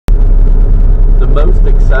most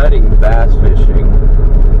exciting bass fishing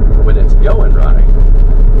when it's going right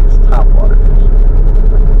is topwater fishing.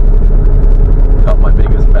 Caught my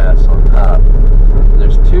biggest bass on top. And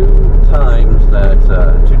there's two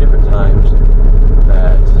different times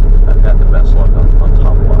that I've had the best luck on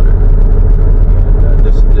topwater. And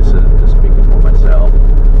this is speaking for myself.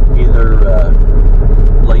 Either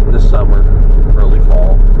late in the summer, early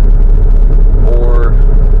fall, or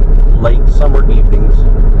late summer evenings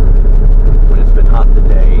when it's been hot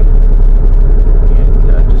today,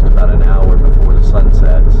 and just about an hour before the sun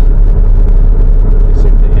sets, they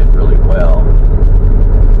seem to hit really well.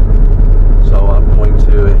 So I'm going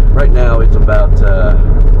to, right now it's about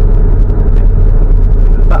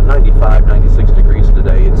 95, 96 degrees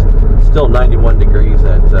today. It's still 91 degrees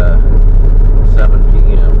at 7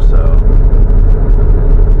 p.m. So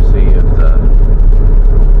see if the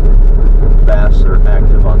bass are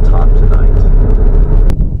active on top tonight.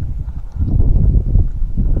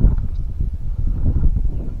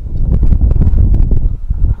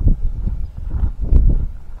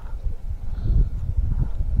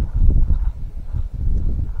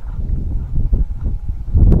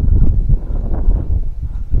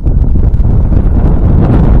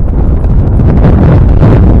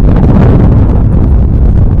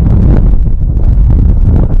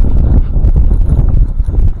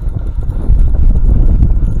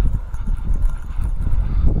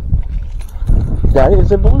 That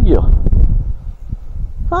is a bluegill.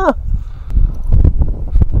 Huh.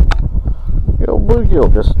 The old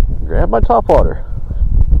bluegill just grabbed my topwater.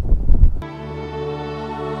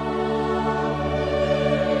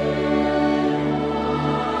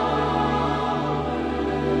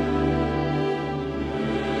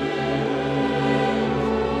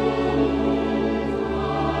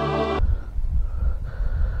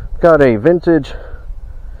 Got a vintage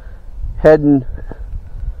head and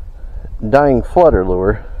dying flutter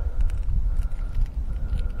lure.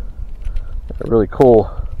 A really cool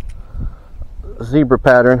zebra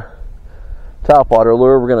pattern topwater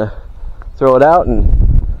lure. We're gonna throw it out and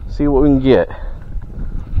see what we can get.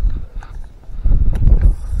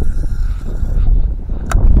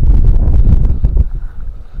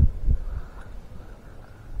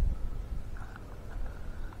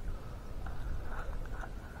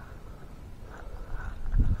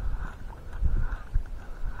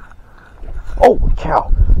 Oh,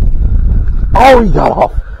 cow. Oh, he got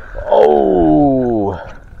off. Oh,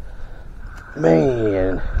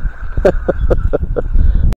 man.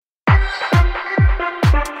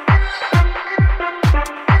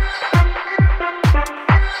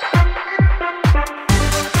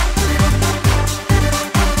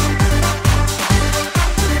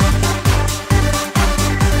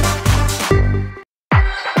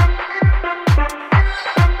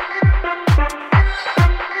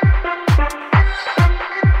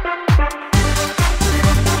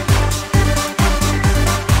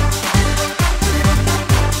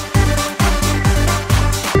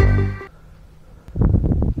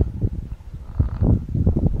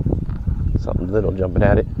 Something little jumping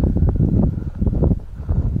at it.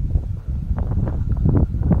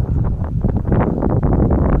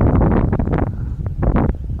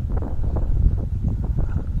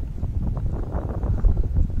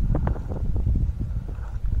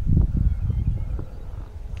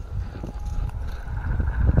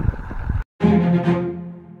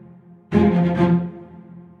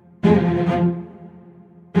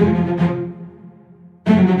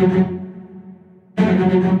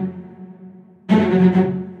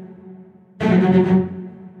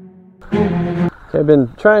 Okay, I've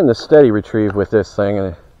been trying the steady retrieve with this thing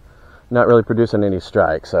and not really producing any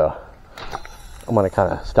strikes, so I'm going to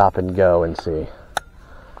kind of stop and go and see.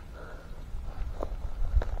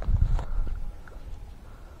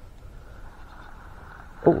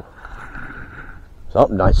 Oh,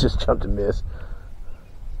 something nice just jumped and missed.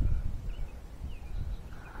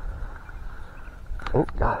 Oh,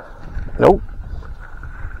 God. Nope.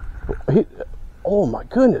 Oh, my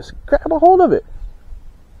goodness. Grab a hold of it.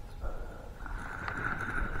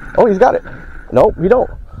 Oh, he's got it. Nope, you don't.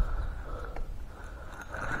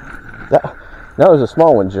 That was a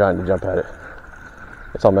small one trying to jump at it.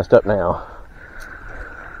 It's all messed up now.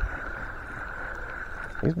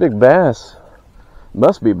 These big bass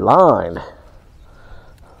must be blind.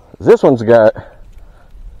 This one's got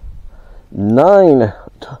 9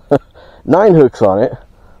 hooks on it,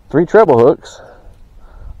 3 treble hooks.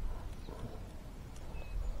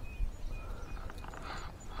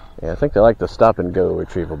 Yeah, I think they like the stop and go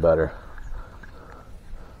retrieval better.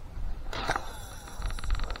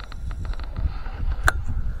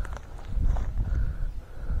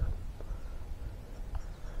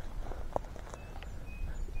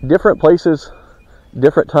 different places,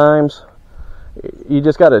 different times. You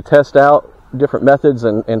just got to test out different methods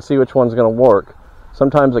and see which one's going to work.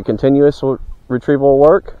 Sometimes a continuous retrieval will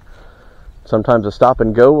work. Sometimes a stop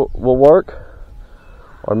and go will work.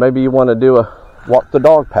 Or maybe you want to do a walk the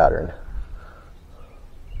dog pattern.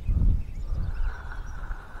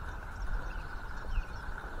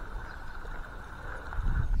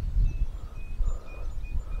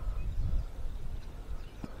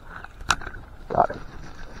 Got him.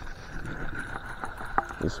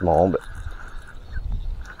 He's small, but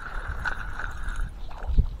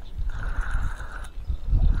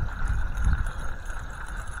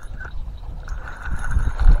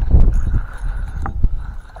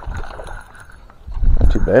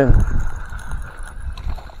not too bad.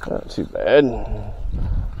 Not too bad.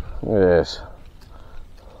 Look at this.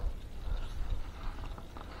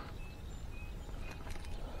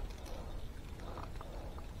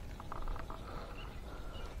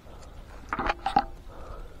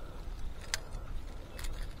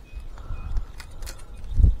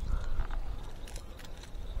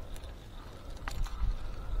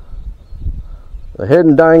 The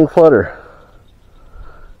hidden dying flutter.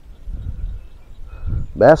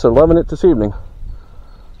 Bass are loving it this evening.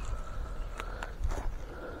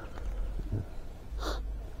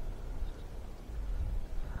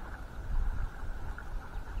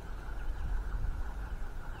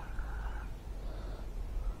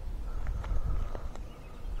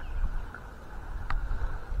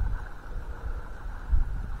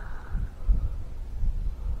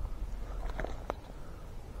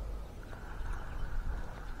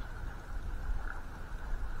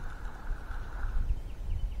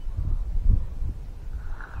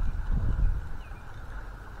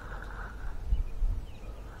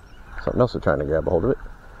 Something else is trying to grab a hold of it.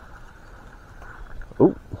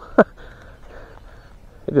 Ooh.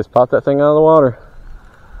 He just popped that thing out of the water.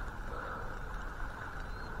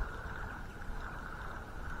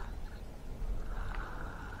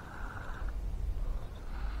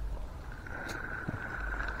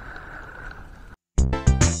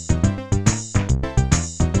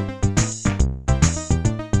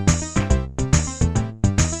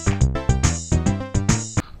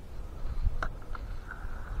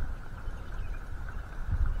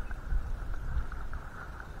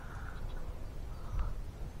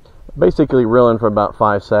 Basically reeling for about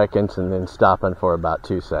 5 seconds and then stopping for about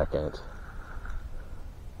 2 seconds.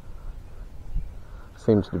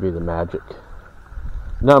 Seems to be the magic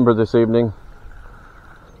number this evening.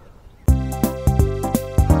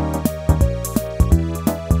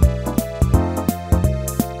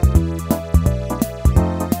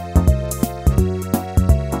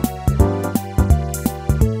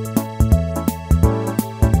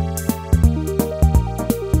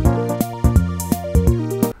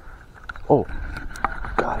 Oh,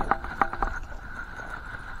 got him.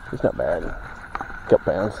 He's not bad.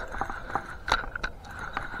 Couple pounds.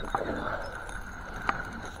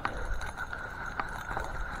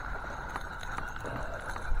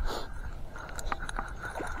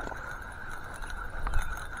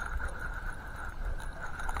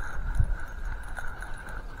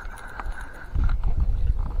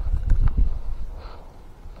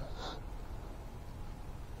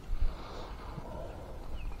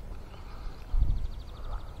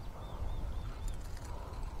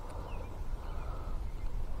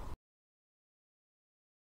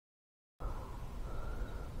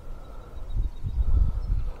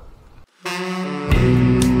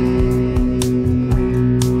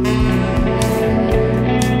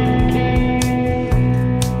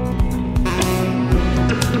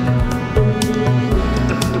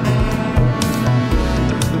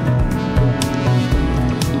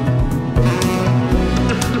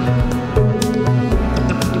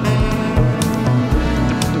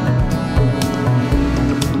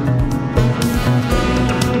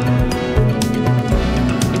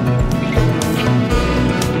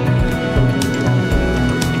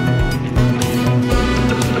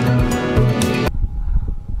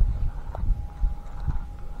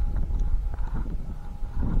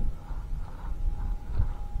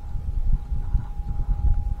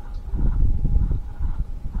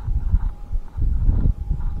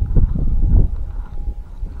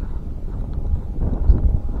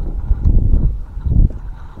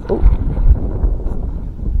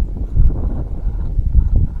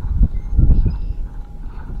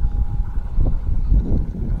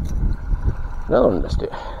 Another one missed it.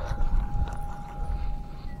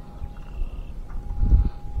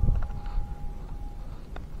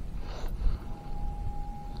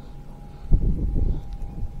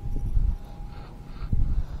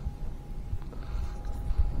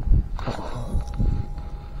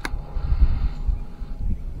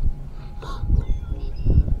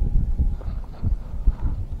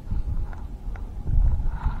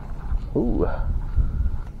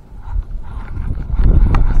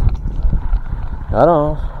 Got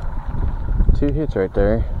off. 2 hits right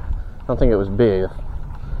there. I don't think it was big,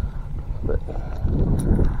 but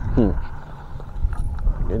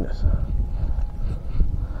goodness.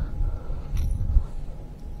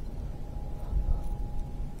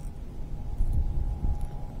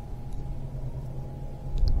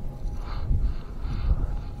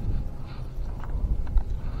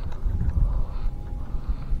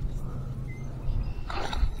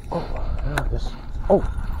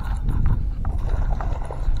 Oh.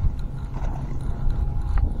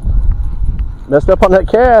 Messed up on that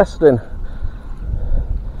cast and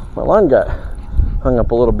my line got hung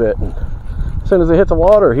up a little bit, and as soon as it hit the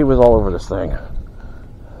water he was all over this thing.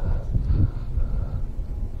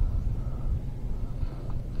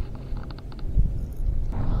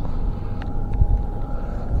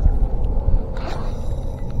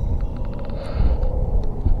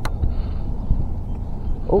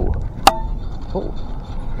 Oh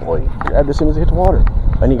boy, he grabbed as soon as he hit the water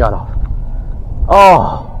and he got off.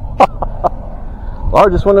 Oh,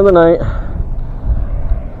 largest one of the night.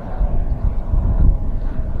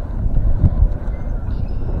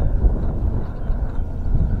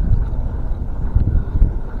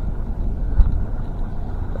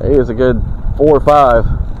 He was a good 4 or 5.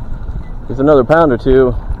 He's another pound or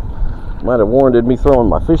 2. Might have warranted me throwing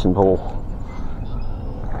my fishing pole.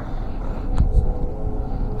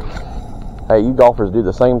 Hey, you golfers do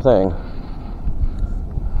the same thing.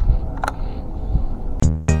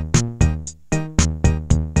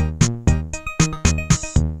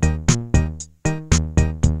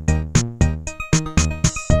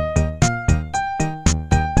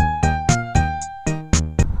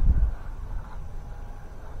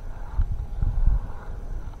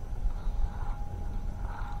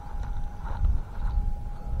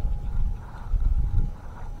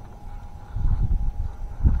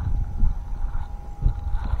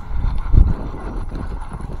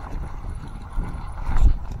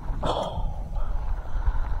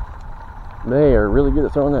 They are really good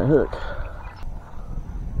at throwing that hook.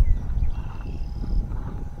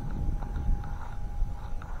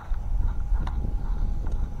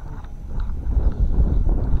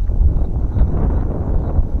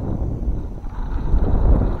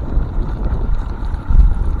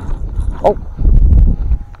 Oh.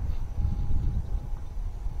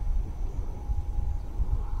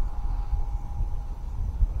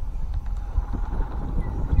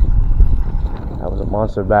 That was a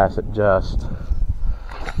monster bass that just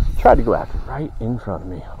tried to go after it right in front of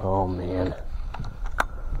me. Oh man.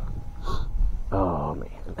 Oh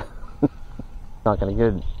man. Not gonna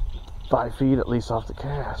get 5 feet at least off the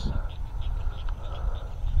cast.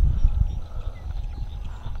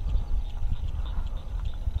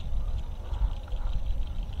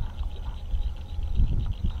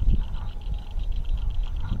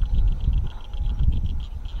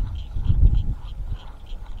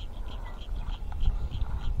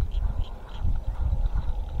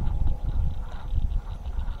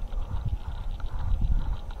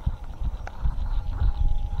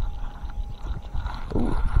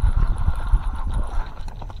 Ooh.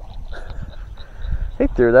 He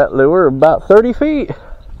threw that lure about 30 feet.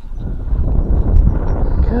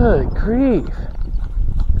 Good grief.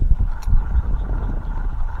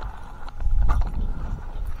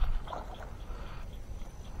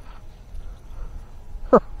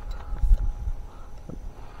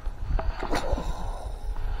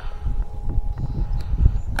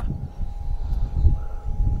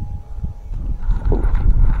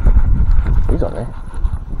 He's on there.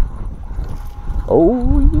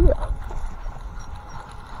 Oh yeah.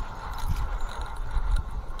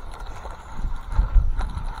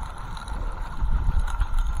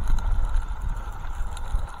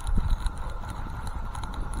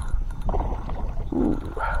 Ooh.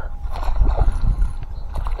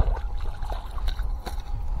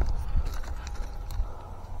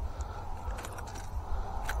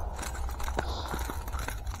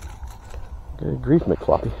 Good grief,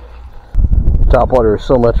 McFloppy. Topwater is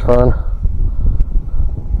so much fun.